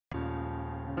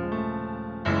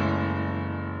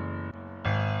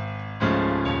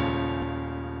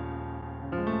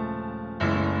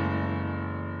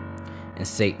and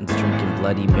Satan's drinking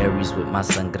Bloody Marys with my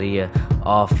sangria,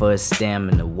 all for his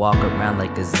stamina. Walk around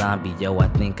like a zombie, yo, I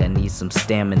think I need some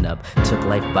stamina. Took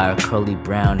life by her curly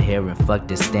brown hair and fucked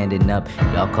it standing up.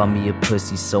 Y'all call me a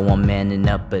pussy, so I'm manning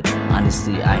up, but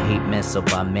honestly I hate men, so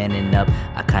by manning up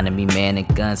I kinda mean man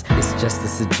and guns. It's just a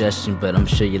suggestion, but I'm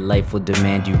sure your life will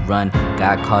demand you run.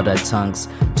 God called our tongues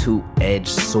two-edged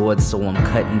swords, so I'm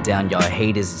cutting down y'all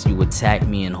haters as you attack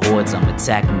me in hordes. I'm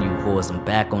attacking you whores, I'm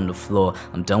back on the floor.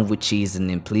 I'm done with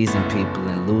cheesing and pleasing people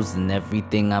and losing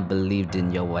everything I believed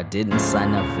in. Yo, I didn't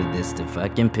sign up for this to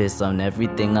fucking piss on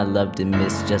everything I loved and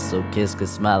missed, just so kids could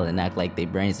smile and act like they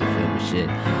brains are filled with shit.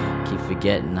 Keep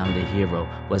forgetting I'm the hero,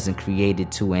 wasn't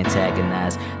created to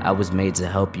antagonize. I was made to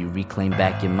help you reclaim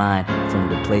back your mind from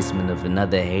the placement of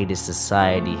another hated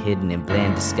society hidden in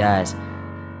bland disguise.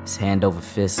 It's hand over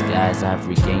fist, guys. I've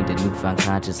regained a newfound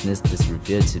consciousness that's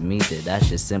revealed to me that I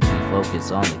should simply focus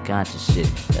on the conscious shit.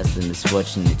 That's the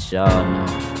misfortune that y'all know.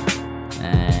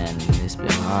 And it's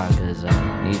been hard cause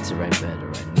I need to write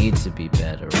better, I need to be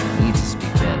better, I need to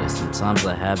speak better. Sometimes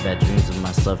I have bad dreams of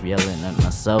myself yelling at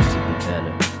myself to be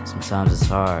better. Sometimes it's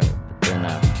hard, but then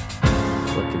I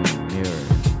look in the mirror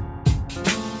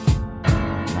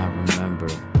and I remember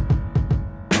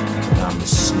I'm a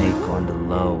snake on the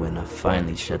low, and I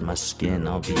finally shed my skin.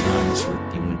 I'll be honest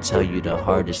with you and tell you the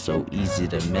heart is so easy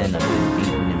to mend. I've been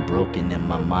beaten and broken and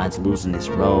my mind's losing its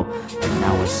role, and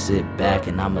now I sit back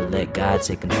and I'ma let God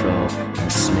take control. I'm a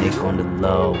snake on the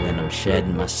low and I'm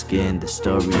shedding my skin. The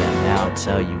story I now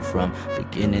tell you from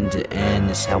beginning to end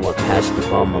is how I patched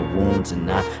up all my wounds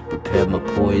and I prepared my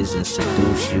poison.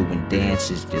 Seduce you in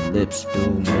dances, your lips do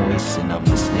moisten. I'm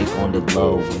a snake on the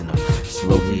low and I'm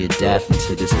slowly adapting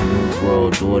to this new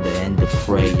world order and the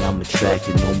prey. I'm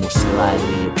attracted, almost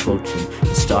slyly approaching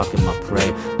and stalking my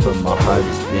prey, but my heart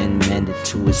has been mended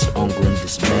to its own grim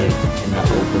dismay, and I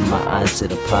open my eyes to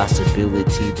the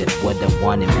possibility that what I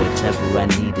want and whatever I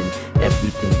need and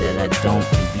everything that I don't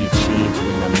can be achieved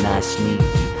when I'm not sneaky.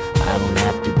 I don't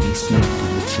have to be sneaky to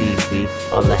achieve me.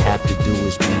 All I have to do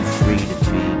is be free to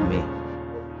be me.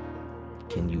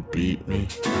 Can you beat me?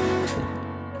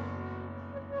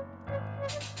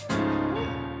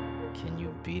 Can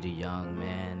you beat a young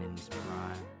man in his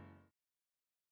prime?